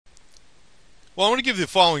Well, I want to give the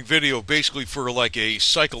following video basically for like a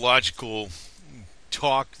psychological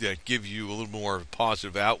talk that give you a little more of a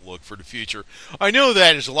positive outlook for the future. I know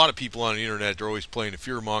that there's a lot of people on the internet that are always playing the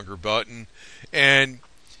fearmonger button, and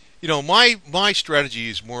my strategy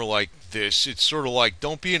is more like this. It's sort of like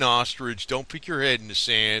don't be an ostrich, don't pick your head in the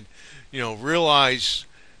sand. Realize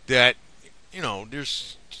that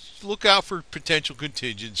there's look out for potential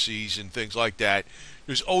contingencies and things like that.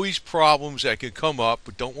 There's always problems that can come up,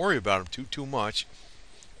 but don't worry about them too much.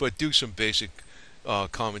 But do some basic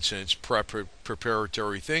common sense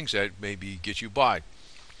preparatory things that maybe get you by.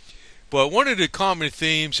 But one of the common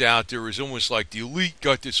themes out there is almost like the elite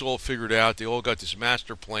got this all figured out. They all got this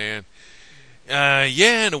master plan.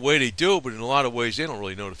 Yeah, in a way they do, but in a lot of ways they don't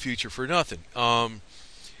really know the future for nothing. I'm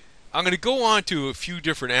going to go on to a few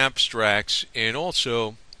different abstracts and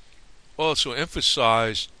also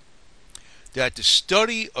emphasize that the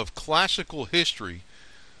study of classical history,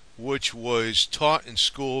 which was taught in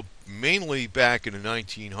school mainly back in the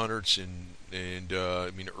 1900s and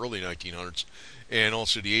early 1900s, and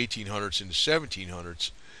also the 1800s and the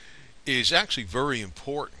 1700s, is actually very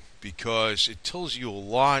important because it tells you a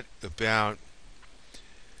lot about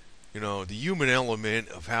the human element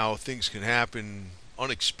of how things can happen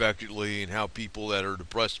unexpectedly and how people that are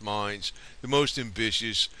depressed minds, the most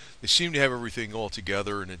ambitious, they seem to have everything all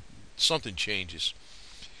together and something changes.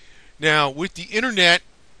 Now, with the internet,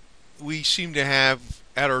 we seem to have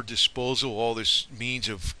at our disposal all this means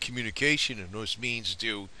of communication and those means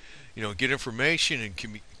to, get information and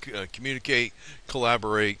communicate,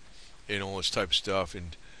 collaborate, and all this type of stuff,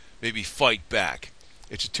 and maybe fight back.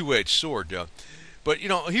 It's a two-edged sword. But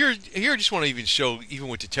here I just want to even show, even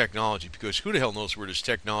with the technology, because who the hell knows where this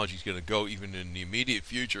technology is going to go, even in the immediate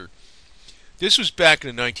future. This was back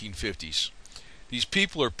in the 1950s. These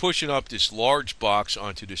people are pushing up this large box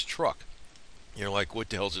onto this truck. You're like, what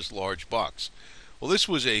the hell is this large box? Well, this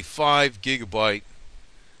was a 5 gigabyte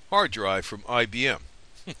hard drive from IBM.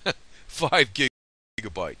 5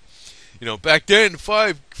 gigabyte. Back then,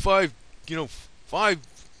 5 gigabyte, 5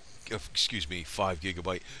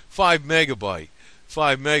 megabyte,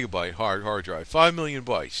 5 megabyte hard drive, 5 million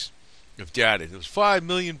bytes of data. It was 5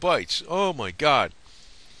 million bytes. Oh my God.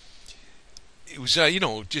 It was,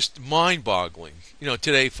 just mind-boggling.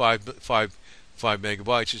 Today, 5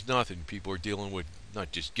 megabytes is nothing. People are dealing with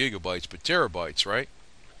not just gigabytes, but terabytes, right?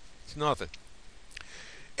 It's nothing.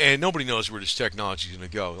 And nobody knows where this technology is going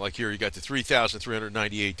to go. Like here, you got the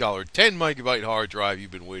 $3,398 10 megabyte hard drive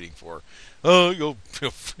you've been waiting for. Oh,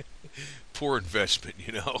 poor investment,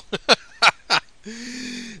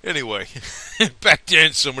 Anyway, back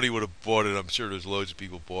then somebody would have bought it. I'm sure there's loads of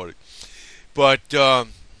people bought it. But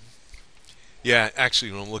yeah,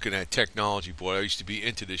 actually, when I'm looking at technology, boy, I used to be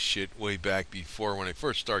into this shit way back before when I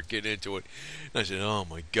first started getting into it. And I said, oh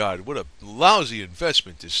my God, what a lousy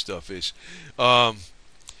investment this stuff is.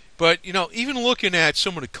 But, even looking at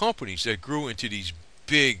some of the companies that grew into these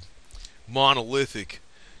big monolithic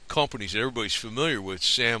companies that everybody's familiar with,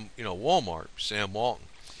 Walmart, Sam Walton.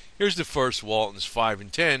 Here's the first Walton's 5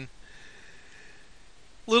 and 10.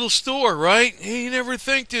 Little store, right? Hey, you never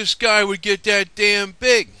think this guy would get that damn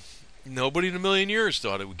big. Nobody in a million years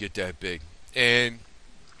thought it would get that big. And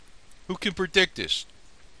who can predict this?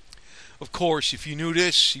 Of course, if you knew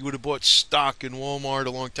this, you would have bought stock in Walmart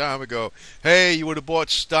a long time ago. Hey, you would have bought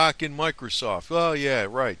stock in Microsoft. Oh, yeah,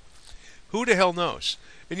 right. Who the hell knows?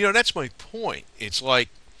 And, that's my point. It's like,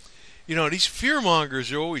 these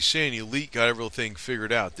fearmongers are always saying the elite got everything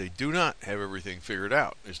figured out. They do not have everything figured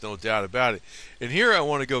out. There's no doubt about it. And here I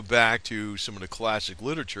want to go back to some of the classic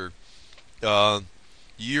literature.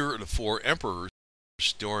 Year of the Four Emperors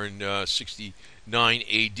during 69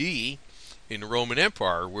 A.D. in the Roman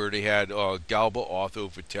Empire, where they had Galba, Otho,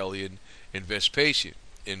 Vitellius, and Vespasian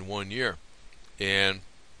in one year. And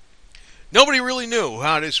nobody really knew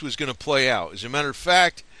how this was going to play out. As a matter of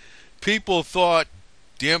fact, people thought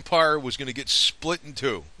the empire was going to get split in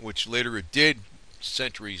two, which later it did,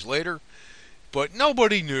 centuries later. But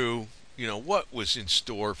nobody knew, what was in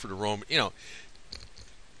store for the Roman,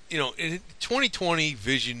 in 2020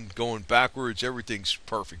 vision going backwards, everything's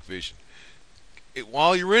perfect vision.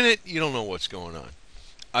 While you're in it, you don't know what's going on.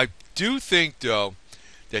 I do think, though,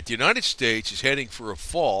 that the United States is heading for a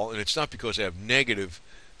fall, and it's not because I have negative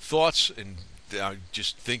thoughts and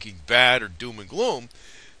just thinking bad or doom and gloom,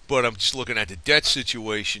 but I'm just looking at the debt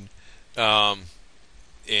situation and,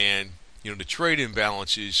 the trade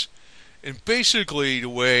imbalances, and basically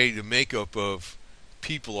the makeup of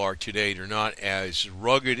people are today. They're not as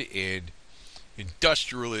rugged and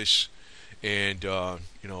industrialist and, the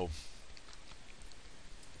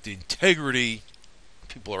integrity.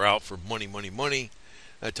 People are out for money, money, money,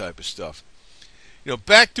 that type of stuff.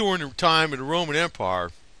 Back during the time of the Roman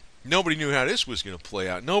Empire, nobody knew how this was going to play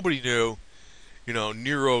out. Nobody knew.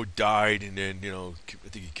 Nero died, and then I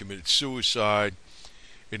think he committed suicide,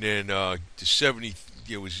 and then the 70.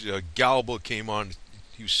 It was Galba came on.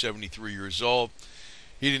 He was 73 years old.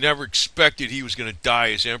 He never expected he was going to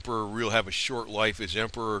die as emperor, have a short life as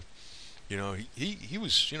emperor. He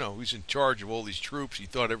was he was in charge of all these troops. He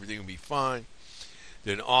thought everything would be fine.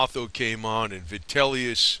 Then Otho came on, and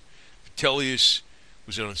Vitellius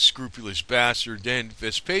was an unscrupulous bastard. Then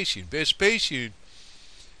Vespasian.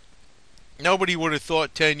 Nobody would have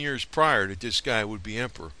thought 10 years prior that this guy would be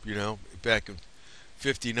emperor. Back in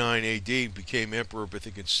 59 A.D. became emperor, I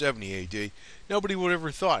think in 70 A.D. Nobody would have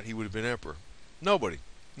ever thought he would have been emperor. Nobody.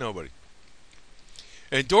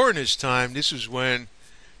 And during this time, this was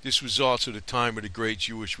also the time of the Great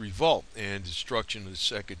Jewish Revolt and destruction of the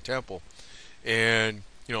Second Temple. And,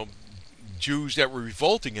 Jews that were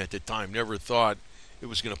revolting at the time never thought it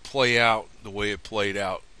was going to play out the way it played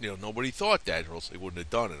out. Nobody thought that, or else they wouldn't have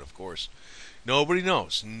done it, of course. Nobody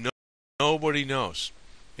knows. Nobody knows.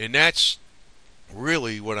 And that's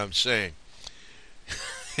really what I'm saying.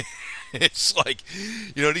 It's like,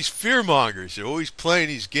 these fear mongers are always playing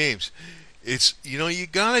these games. It's, you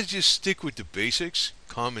gotta just stick with the basics,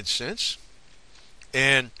 common sense.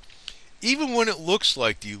 And even when it looks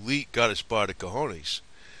like the elite got us by the cojones,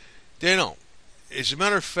 they don't. As a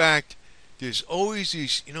matter of fact, there's always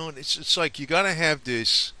these, it's like you gotta have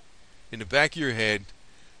this in the back of your head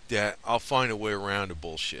that I'll find a way around the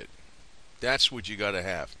bullshit. That's what you gotta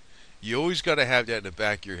have. You always gotta have that in the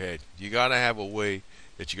back of your head. You gotta have a way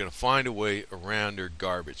that you're going to find a way around their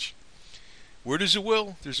garbage. Where there's a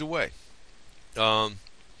will, there's a way.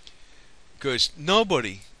 Because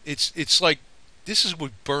nobody, it's like, this is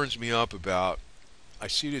what burns me up about, I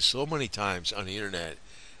see this so many times on the internet,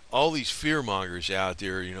 all these fear mongers out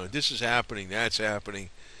there, this is happening, that's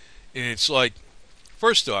happening, and it's like,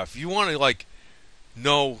 first off, you want to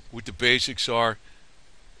know what the basics are.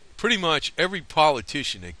 Pretty much every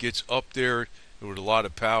politician that gets up there with a lot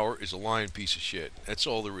of power is a lying piece of shit. That's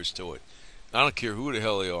all there is to it. I don't care who the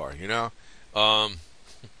hell they are, It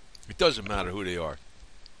doesn't matter who they are.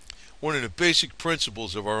 One of the basic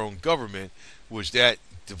principles of our own government was that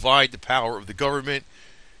divide the power of the government.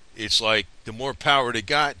 It's like the more power they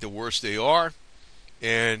got, the worse they are.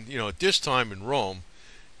 And, at this time in Rome,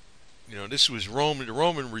 this was Rome, the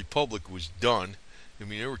Roman Republic was done.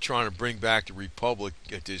 They were trying to bring back the Republic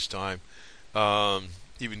at this time.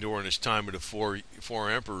 Even during this time of the four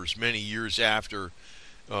emperors, many years after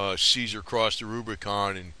Caesar crossed the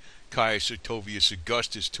Rubicon and Caius Octavius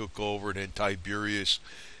Augustus took over, and then Tiberius,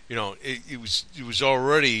 it was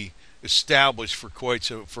already established for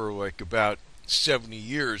about 70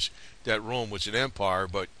 years that Rome was an empire,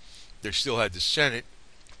 but they still had the Senate.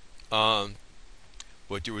 But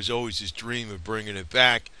there was always this dream of bringing it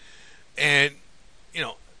back, and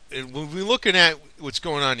and when we're looking at what's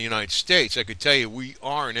going on in the United States, I could tell you we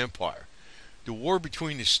are an empire. The war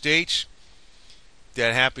between the states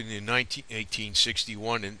that happened in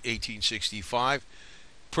 1861 and 1865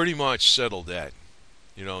 pretty much settled that.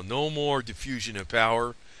 No more diffusion of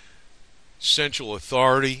power. Central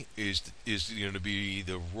authority is going to be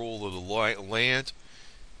the rule of the land,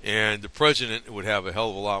 and the president would have a hell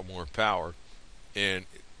of a lot more power. And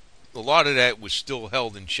a lot of that was still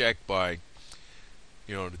held in check by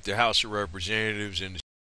the House of Representatives and the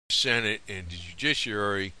Senate and the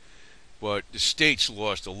judiciary, but the states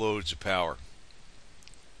lost loads of power.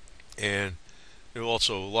 And there were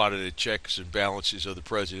also a lot of the checks and balances of the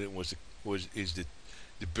president is the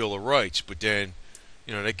Bill of Rights, but then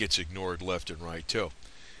that gets ignored left and right too.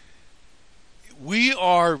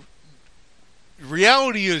 The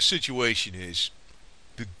reality of the situation is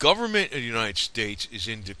the government of the United States is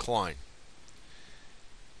in decline.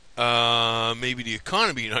 Maybe the economy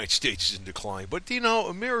of the United States is in decline, but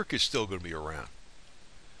America's still going to be around.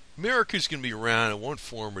 America's going to be around in one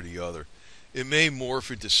form or the other. It may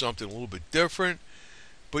morph into something a little bit different,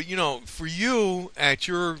 but for you at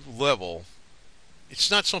your level,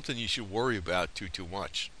 it's not something you should worry about too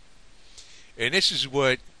much. And this is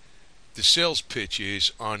what the sales pitch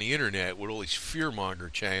is on the internet with all these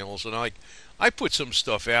fearmonger channels. And I put some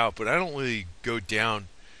stuff out, but I don't really go down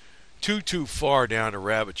too far down a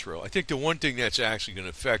rabbit trail. I think the one thing that's actually going to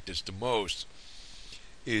affect us the most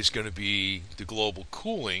is going to be the global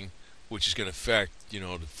cooling, which is going to affect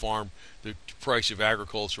the price of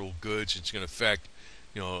agricultural goods. It's going to affect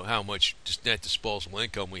how much net disposable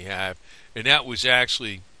income we have, and that was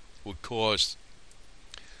actually what caused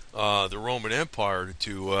the Roman Empire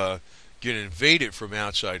to get invaded from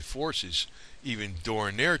outside forces, even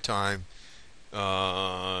during their time.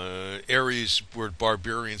 Areas areas where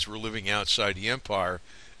barbarians were living outside the empire,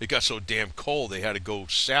 it got so damn cold they had to go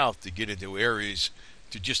south to get into areas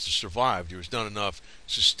to survive. There was not enough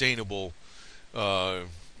sustainable uh,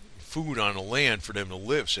 food on the land for them to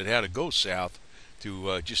live, so they had to go south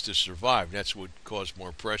to just to survive. That's what caused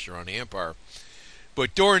more pressure on the empire.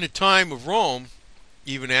 But during the time of Rome,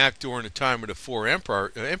 even during the time of the four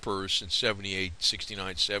emperors in 78,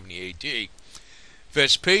 69, 70 A.D.,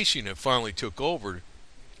 Vespasian, that finally took over,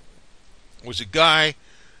 was a guy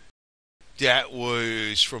that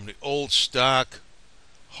was from the old stock,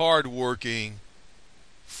 hardworking,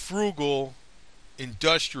 frugal,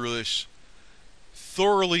 industrious,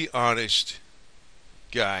 thoroughly honest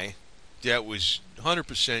guy that was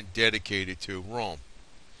 100% dedicated to Rome.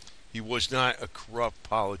 He was not a corrupt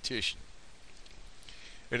politician.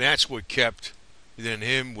 And that's what kept then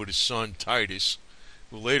him with his son Titus,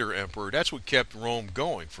 the later emperor, that's what kept Rome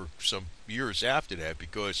going for some years after that,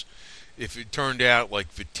 because if it turned out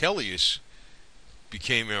like Vitellius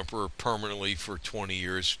became emperor permanently for 20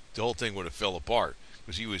 years, the whole thing would have fell apart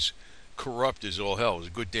because he was corrupt as all hell. It was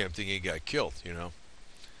a good damn thing he got killed, you know.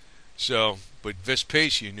 So, but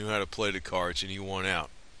Vespasian knew how to play the cards and he won out.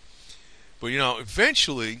 But, you know,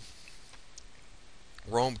 eventually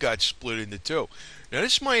Rome got split into two. Now,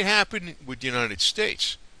 this might happen with the United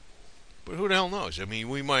States, but who the hell knows? I mean,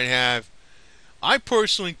 we might have. I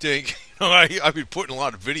personally think, you know, I've been putting a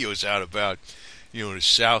lot of videos out about, you know, the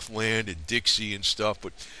Southland and Dixie and stuff,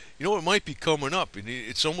 but you know, it might be coming up, and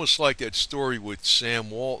it's almost like that story with Sam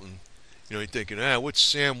Walton. You know, you're thinking, what's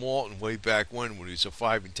Sam Walton way back when he was a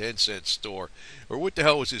 5 and 10 cent store, or what the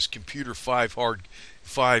hell was this computer 5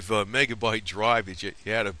 megabyte drive that you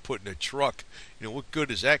had to put in a truck? You know, what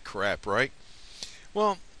good is that crap, right?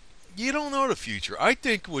 Well, you don't know the future. I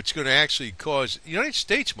think what's going to actually cause the United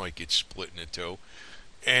States might get split into two,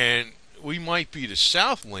 and we might be the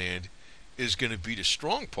Southland is going to be the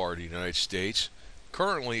strong part of the United States.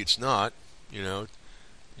 Currently, it's not. You know,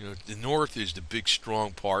 the North is the big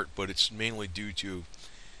strong part, but it's mainly due to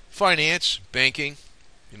finance, banking,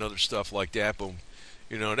 and other stuff like that. But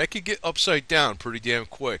you know, that could get upside down pretty damn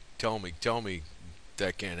quick. Tell me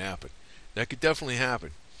that can't happen. That could definitely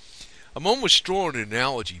happen. I'm almost drawing an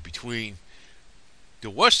analogy between the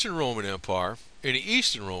Western Roman Empire and the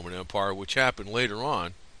Eastern Roman Empire, which happened later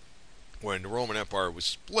on when the Roman Empire was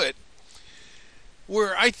split,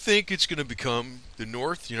 where I think it's going to become the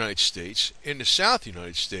North United States and the South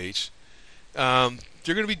United States. They're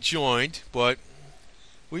going to be joined, but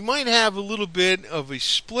we might have a little bit of a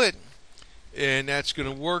split, and that's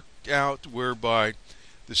going to work out whereby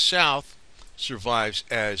the South survives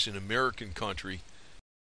as an American country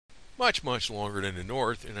much, much longer than the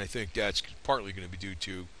North, and I think that's partly going to be due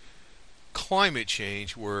to climate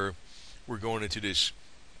change, where we're going into this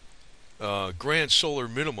grand solar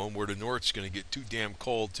minimum where the North's going to get too damn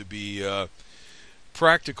cold to be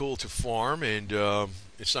practical to farm, and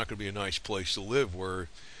it's not going to be a nice place to live where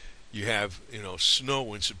you have, you know,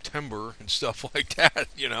 snow in September and stuff like that.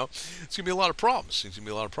 You know, it's going to be a lot of problems. It's going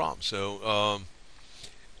to be a lot of problems. So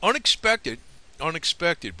unexpected,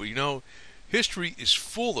 but you know, history is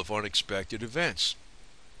full of unexpected events.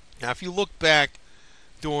 Now, if you look back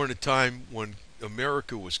during the time when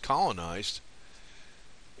America was colonized,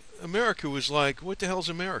 America was like, what the hell's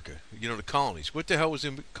America? You know, the colonies. What the hell was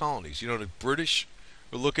in the colonies? You know, the British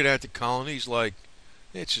were looking at the colonies like,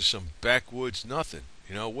 it's just some backwoods nothing.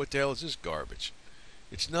 You know, what the hell is this garbage?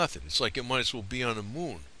 It's nothing. It's like it might as well be on the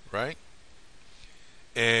moon, right?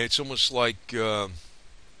 And it's almost like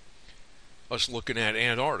us looking at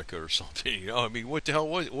Antarctica or something. You know, I mean, what the hell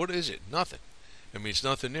what is it? Nothing. I mean, it's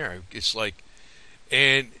nothing there. It's like,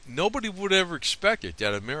 and nobody would ever expect it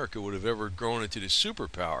that America would have ever grown into this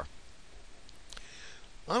superpower.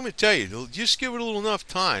 I'm going to tell you, just give it a little enough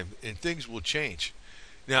time and things will change.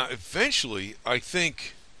 Now, eventually, I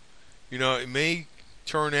think, you know, it may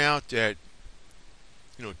turn out that,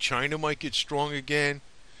 you know, China might get strong again.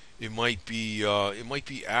 It might be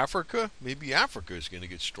Africa. Maybe Africa is going to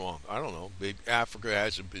get strong. I don't know. Maybe Africa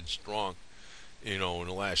hasn't been strong, you know, in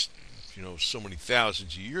the last, you know, so many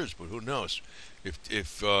thousands of years. But who knows?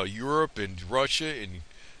 If Europe and Russia and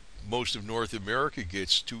most of North America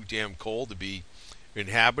gets too damn cold to be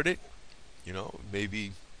inhabited, you know,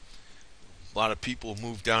 maybe a lot of people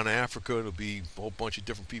move down to Africa. There'll be a whole bunch of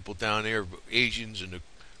different people down there, Asians and the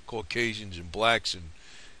Caucasians and blacks, and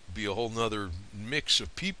be a whole nother mix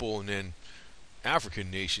of people, and then African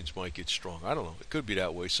nations might get strong. I don't know. It could be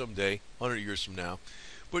that way someday, 100 years from now.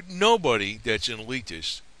 But nobody that's an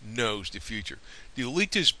elitist knows the future. The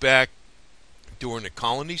elitists back during the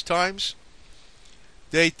colonies times,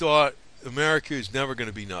 they thought America is never going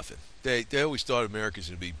to be nothing. They always thought America is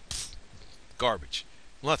going to be Garbage.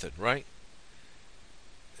 Nothing, right?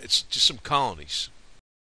 It's just some colonies.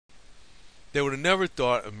 They would have never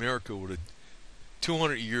thought America would have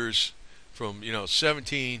 200 years from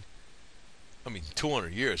 17. I mean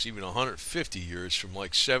 200 years, even 150 years from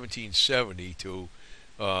like 1770 to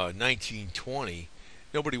 1920.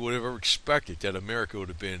 Nobody would have ever expected that America would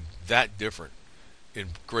have been that different in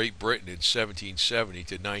Great Britain in 1770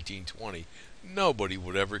 to 1920. Nobody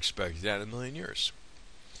would ever expect that in a million years.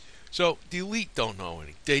 So the elite don't know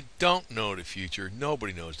anything. They don't know the future.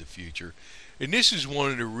 Nobody knows the future. And this is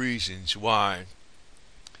one of the reasons why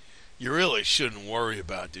you really shouldn't worry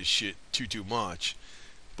about this shit too much.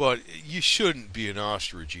 But you shouldn't be an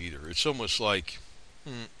ostrich either. It's almost like,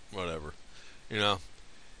 whatever, you know.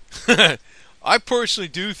 I personally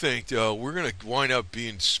do think, though, we're going to wind up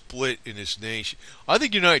being split in this nation. I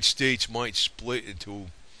think the United States might split into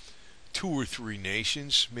 2 or 3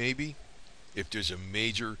 nations, maybe, if there's a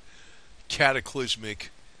major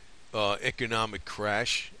cataclysmic economic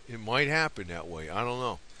crash. It might happen that way. I don't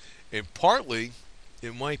know. And partly,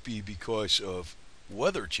 it might be because of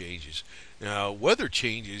weather changes. Now, weather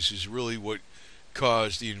changes is really what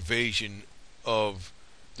caused the invasion of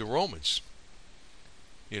the Romans.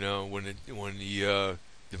 When the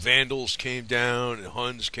Vandals came down, and the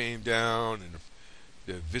Huns came down, and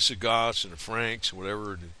the Visigoths and the Franks,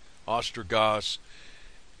 whatever, and the Ostrogoths,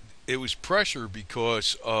 it was pressure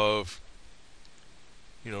because of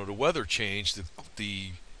the weather change.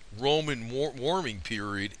 The Roman warming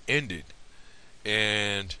period ended,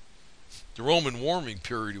 and the Roman warming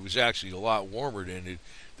period was actually a lot warmer than it.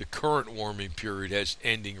 The current warming period has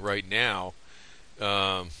ending right now.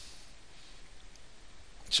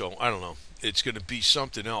 So I don't know. It's going to be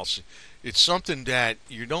something else. It's something that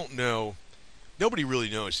you don't know. Nobody really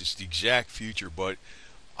knows. It's the exact future. But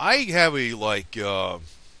I have I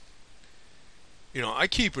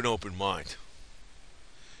keep an open mind.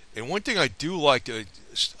 And one thing I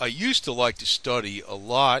used to like to study a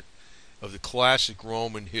lot of the classic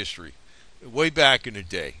Roman history. Way back in the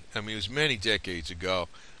day. I mean, it was many decades ago.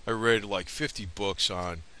 I read like 50 books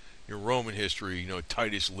on Roman history.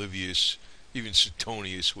 Titus Livius, even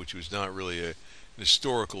Suetonius, which was not really an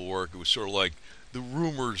historical work. It was sort of like the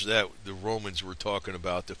rumors that the Romans were talking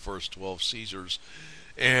about the first 12 Caesars.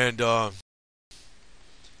 And I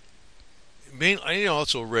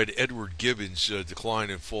also read Edward Gibbon's Decline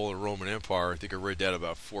and Fall of the Roman Empire. I think I read that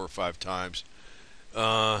about 4 or 5 times.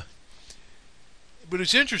 But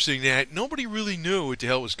it's interesting that nobody really knew what the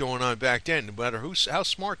hell was going on back then, no matter how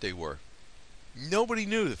smart they were. Nobody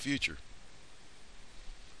knew the future.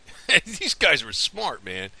 These guys were smart,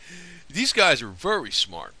 man. These guys were very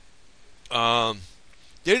smart. They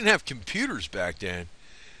didn't have computers back then,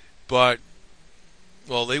 but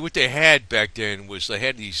what they had back then was they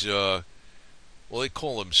had these. They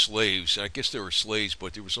call them slaves. I guess they were slaves,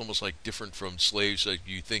 but it was almost like different from slaves like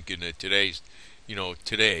you think in today's.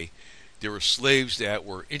 Today, there were slaves that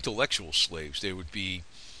were intellectual slaves. They would be.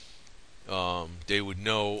 They would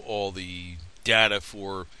know all the data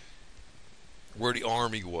for where the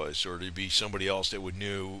army was, or there'd be somebody else that would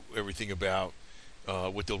know everything about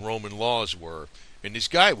what the Roman laws were. And this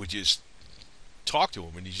guy would just talk to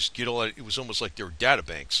him, and he just get all that. It was almost like they were data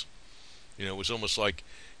banks. It was almost like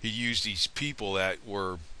he used these people that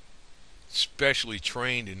were specially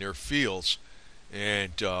trained in their fields,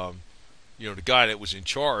 and the guy that was in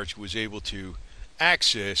charge was able to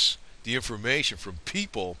access the information from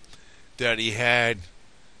people that he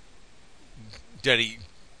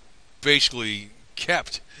basically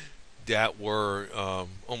kept, that were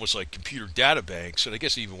almost like computer data banks. And I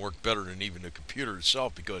guess it even worked better than even the computer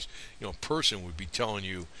itself, because a person would be telling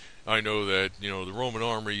you, I know that the Roman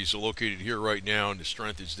army is located here right now and the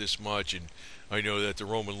strength is this much, and I know that the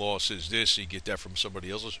Roman law says this. You get that from somebody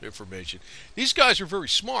else's information. These guys are very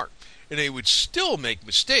smart, and they would still make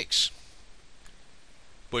mistakes,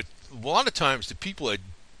 but a lot of times the people that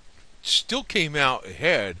still came out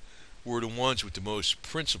ahead were the ones with the most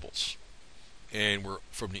principles, and were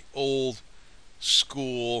from the old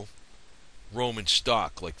school Roman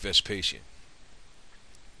stock, like Vespasian.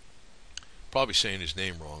 Probably saying his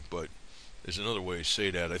name wrong, but there's another way to say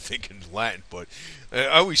that, I think, in Latin. But I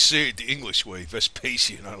always say it the English way,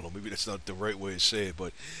 Vespasian. I don't know, maybe that's not the right way to say it,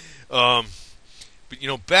 but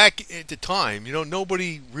back at the time,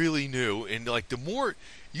 nobody really knew, and like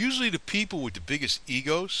usually the people with the biggest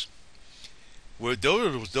egos,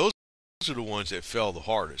 those are the ones that fell the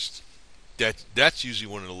hardest. That's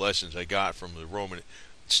usually one of the lessons I got from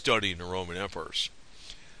studying the Roman emperors.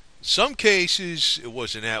 Some cases it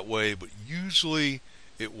wasn't that way, but usually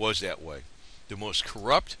it was that way. The most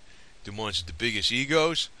corrupt, the ones with the biggest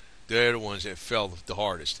egos, They're the ones that fell the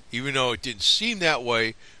hardest, even though it didn't seem that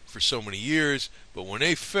way for so many years. But when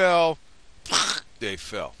they fell, they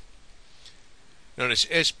fell. Now, this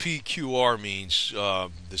SPQR means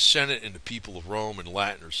the Senate and the people of Rome in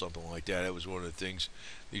Latin or something like that. That was one of the things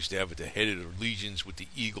they used to have at the head of the legions with the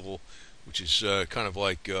eagle, which is kind of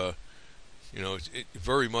like,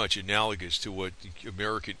 very much analogous to what the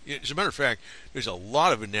American. As a matter of fact, there's a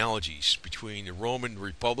lot of analogies between the Roman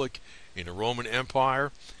Republic and the Roman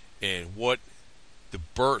Empire and what the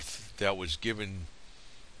birth that was given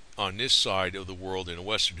on this side of the world in the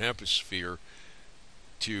Western Hemisphere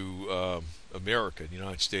to America, the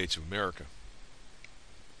United States of America.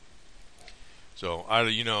 So I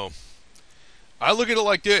look at it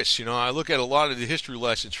like this. I look at a lot of the history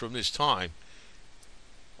lessons from this time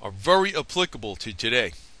are very applicable to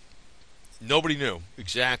today. Nobody knew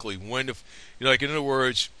exactly when. Like, in other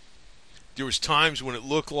words, there was times when it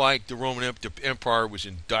looked like the Roman Empire was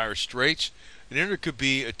in dire straits, and then there could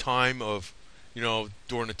be a time of,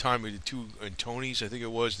 during the time of the two Antonis, I think it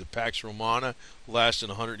was, the Pax Romana, lasting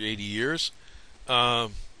 180 years.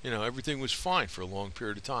 Everything was fine for a long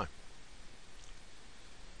period of time.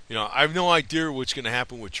 I have no idea what's going to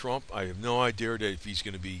happen with Trump. I have no idea that if he's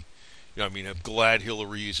going to be, I'm glad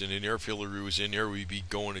Hillary isn't in there. If Hillary was in there, we'd be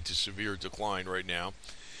going into severe decline right now.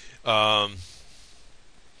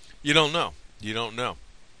 You don't know. You don't know.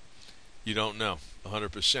 You don't know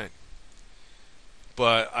 100%.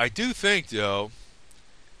 But I do think, though,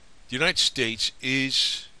 the United States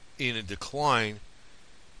is in a decline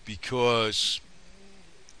because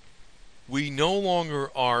we no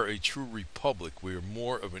longer are a true republic. We are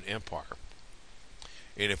more of an empire.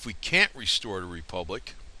 And if we can't restore the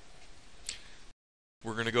republic,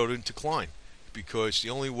 we're going to go into decline, because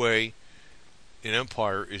the only way an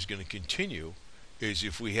empire is going to continue is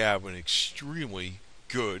if we have an extremely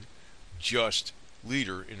good, just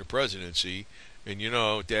leader in the presidency. And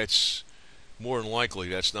that's more than likely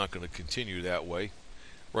that's not going to continue that way.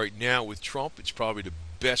 Right now with Trump, it's probably the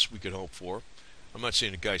best we could hope for. I'm not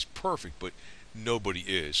saying the guy's perfect, but nobody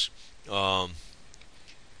is. But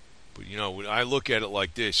when I look at it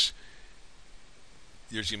like this,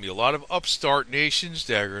 there's going to be a lot of upstart nations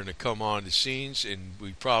that are going to come on the scenes, and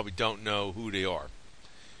we probably don't know who they are.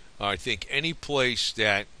 I think any place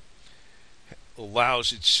that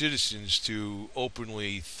allows its citizens to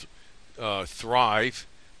openly thrive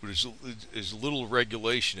with as little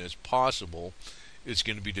regulation as possible is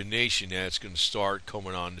going to be the nation that's going to start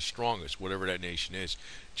coming on the strongest, whatever that nation is.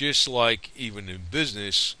 Just like even in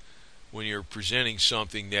business, when you're presenting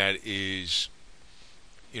something that is,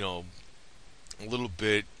 a little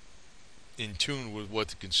bit in tune with what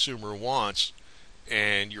the consumer wants,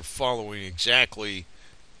 and you're following exactly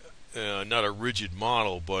not a rigid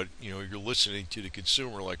model, but you're listening to the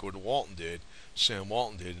consumer, like what Sam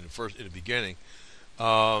Walton did in the beginning.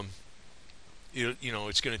 It's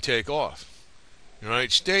going to take off. The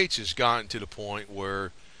United States has gotten to the point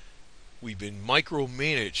where we've been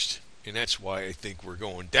micromanaged, and that's why I think we're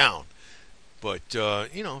going down. But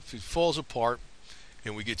if it falls apart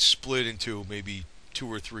and we get split into maybe 2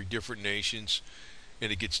 or 3 different nations,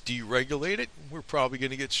 and it gets deregulated, we're probably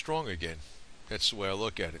going to get strong again. That's the way I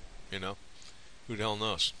look at it. Who the hell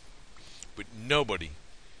knows? But nobody,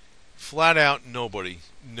 flat out nobody,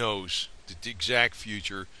 knows the exact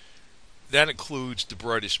future. That includes the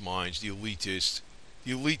brightest minds, the elitists.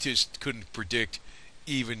 The elitists couldn't predict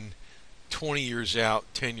even 20 years out,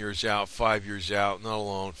 10 years out, 5 years out, not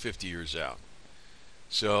alone 50 years out.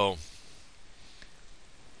 So,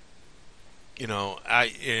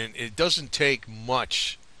 and it doesn't take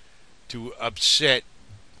much to upset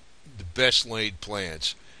the best laid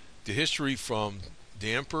plans. The history from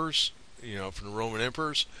the emperors, from the Roman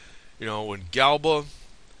emperors, when Galba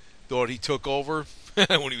thought he took over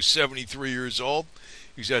when he was 73 years old,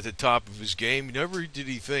 he was at the top of his game. Never did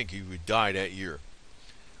he think he would die that year.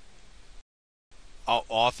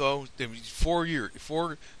 Otho, four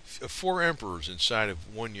emperors inside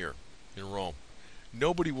of 1 year in Rome.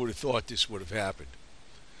 Nobody would have thought this would have happened.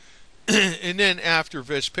 And then after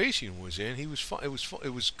Vespasian was in, he was fine.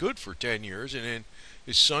 It was good for 10 years, and then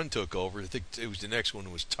his son took over. I think it was the next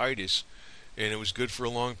one was Titus, and it was good for a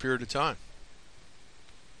long period of time.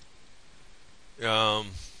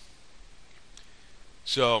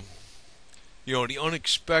 So, the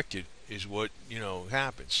unexpected is what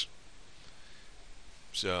happens.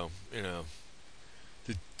 So,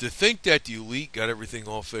 to think that the elite got everything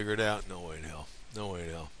all figured out, no way in hell. No way in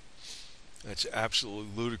hell. That's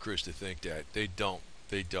absolutely ludicrous to think that. They don't.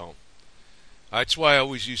 They don't. That's why I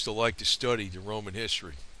always used to like to study the Roman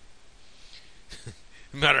history.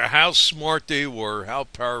 No matter how smart they were, how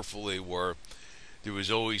powerful they were, there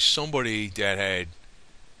was always somebody that had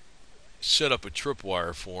set up a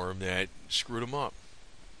tripwire for him that screwed him up.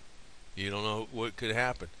 You don't know what could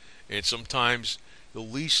happen. And sometimes the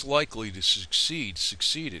least likely to succeed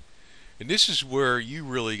succeeded. And this is where you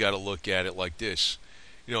really got to look at it like this.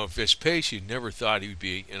 You know, Vespasian never thought he would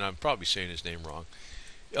be, and I'm probably saying his name wrong,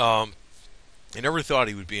 he never thought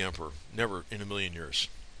he would be emperor. Never in a million years.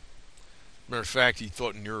 Matter of fact, he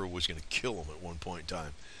thought Nero was going to kill him at one point in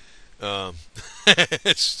time.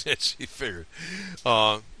 He figured.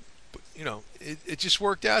 But, you know, it just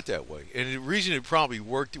worked out that way. And the reason it probably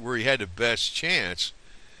worked where he had the best chance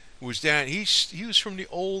was that he was from the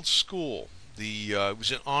old school. He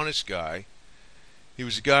was an honest guy. He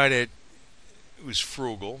was a guy that was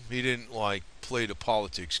frugal. He didn't like play the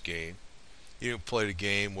politics game. He didn't play the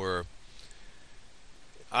game where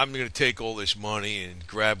I'm going to take all this money and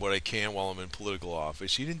grab what I can while I'm in political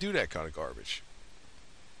office. He didn't do that kind of garbage.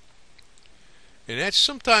 And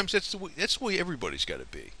sometimes that's the way everybody's got to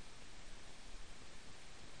be.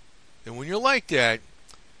 And when you're like that,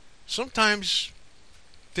 sometimes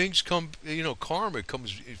things come, karma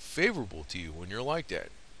comes favorable to you when you're like that.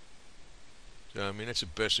 So, I mean, that's the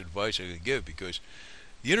best advice I can give, because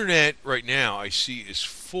the internet right now I see is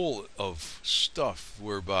full of stuff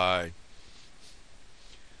whereby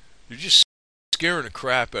they're just scaring the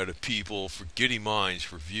crap out of people for giddy minds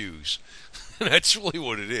for views. And that's really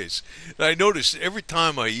what it is. And I notice every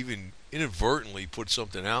time I even inadvertently put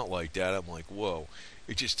something out like that, I'm like, whoa,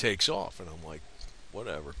 it just takes off. And I'm like,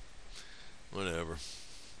 whatever.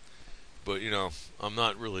 But, I'm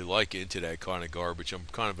not really into that kind of garbage. I'm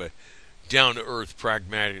kind of a down-to-earth,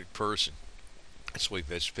 pragmatic person. That's the way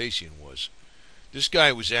Vespasian was. This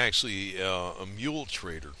guy was actually a mule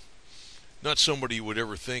trader. Not somebody you would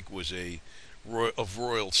ever think was of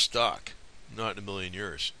royal stock. Not in a million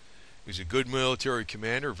years. He was a good military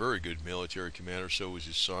commander, very good military commander. So was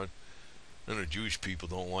his son. I know Jewish people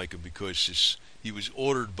don't like him because he was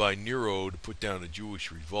ordered by Nero to put down a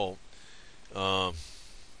Jewish revolt. But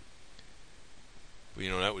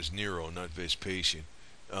that was Nero, not Vespasian,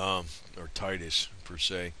 or Titus per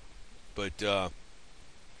se. But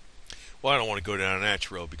well, I don't want to go down that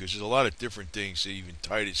trail because there's a lot of different things that even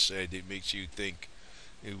Titus said that makes you think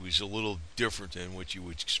it was a little different than what you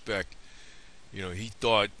would expect. He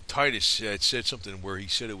thought Titus had said something where he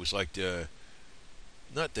said it was like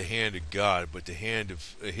not the hand of God, but the hand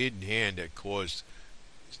of a hidden hand that caused.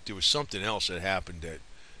 There was something else that happened that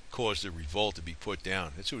caused the revolt to be put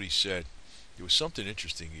down. That's what he said. It was something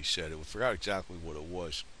interesting he said. I forgot exactly what it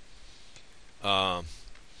was.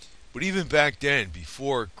 But even back then,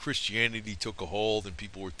 before Christianity took a hold and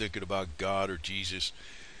people were thinking about God or Jesus,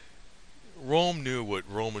 Rome knew what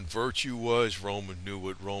Roman virtue was. Rome knew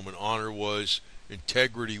what Roman honor was.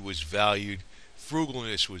 Integrity was valued.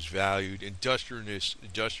 Frugalness was valued. Industrious,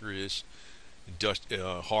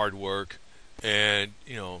 hard work, and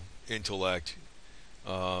intellect.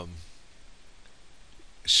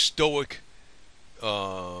 Stoic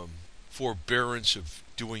forbearance of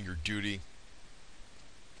doing your duty.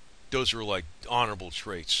 Those are like honorable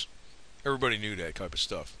traits. Everybody knew that type of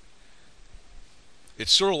stuff.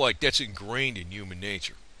 It's sort of like that's ingrained in human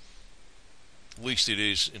nature. At least it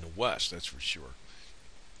is in the West, that's for sure.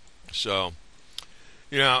 So,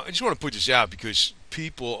 I just want to put this out because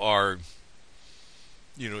people are,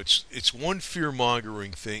 it's one fear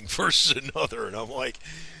mongering thing versus another, and I'm like,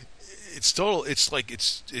 it's total. It's like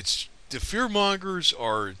it's the fear mongers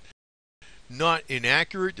are not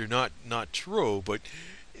inaccurate. They're not true, but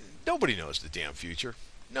nobody knows the damn future.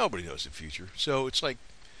 Nobody knows the future. So it's like,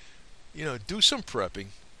 do some prepping.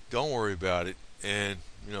 Don't worry about it. And,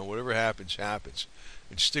 whatever happens, happens.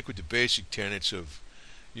 And stick with the basic tenets of,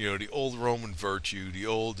 the old Roman virtue, the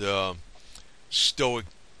old stoic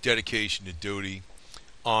dedication to duty,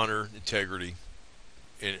 honor, integrity,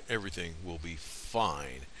 and everything will be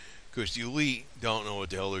fine. Because the elite don't know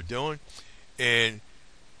what the hell they're doing. And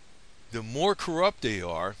the more corrupt they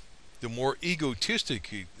are, the more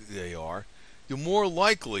egotistic they are, the more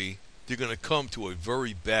likely they're going to come to a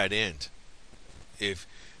very bad end. If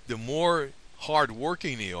the more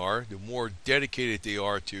hard-working they are, the more dedicated they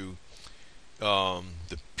are to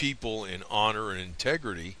the people in honor and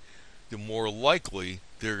integrity, the more likely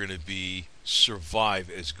they're going to survive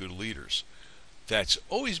as good leaders. That's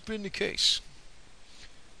always been the case.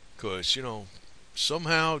 Because,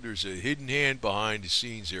 somehow there's a hidden hand behind the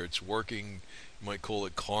scenes there. It's working. You might call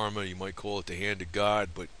it karma. You might call it the hand of God.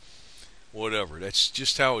 But whatever. That's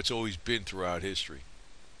just how it's always been throughout history.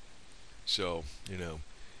 So,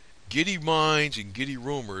 giddy minds and giddy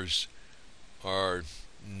rumors are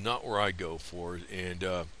not where I go for, and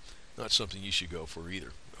not something you should go for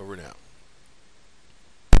either. Over now.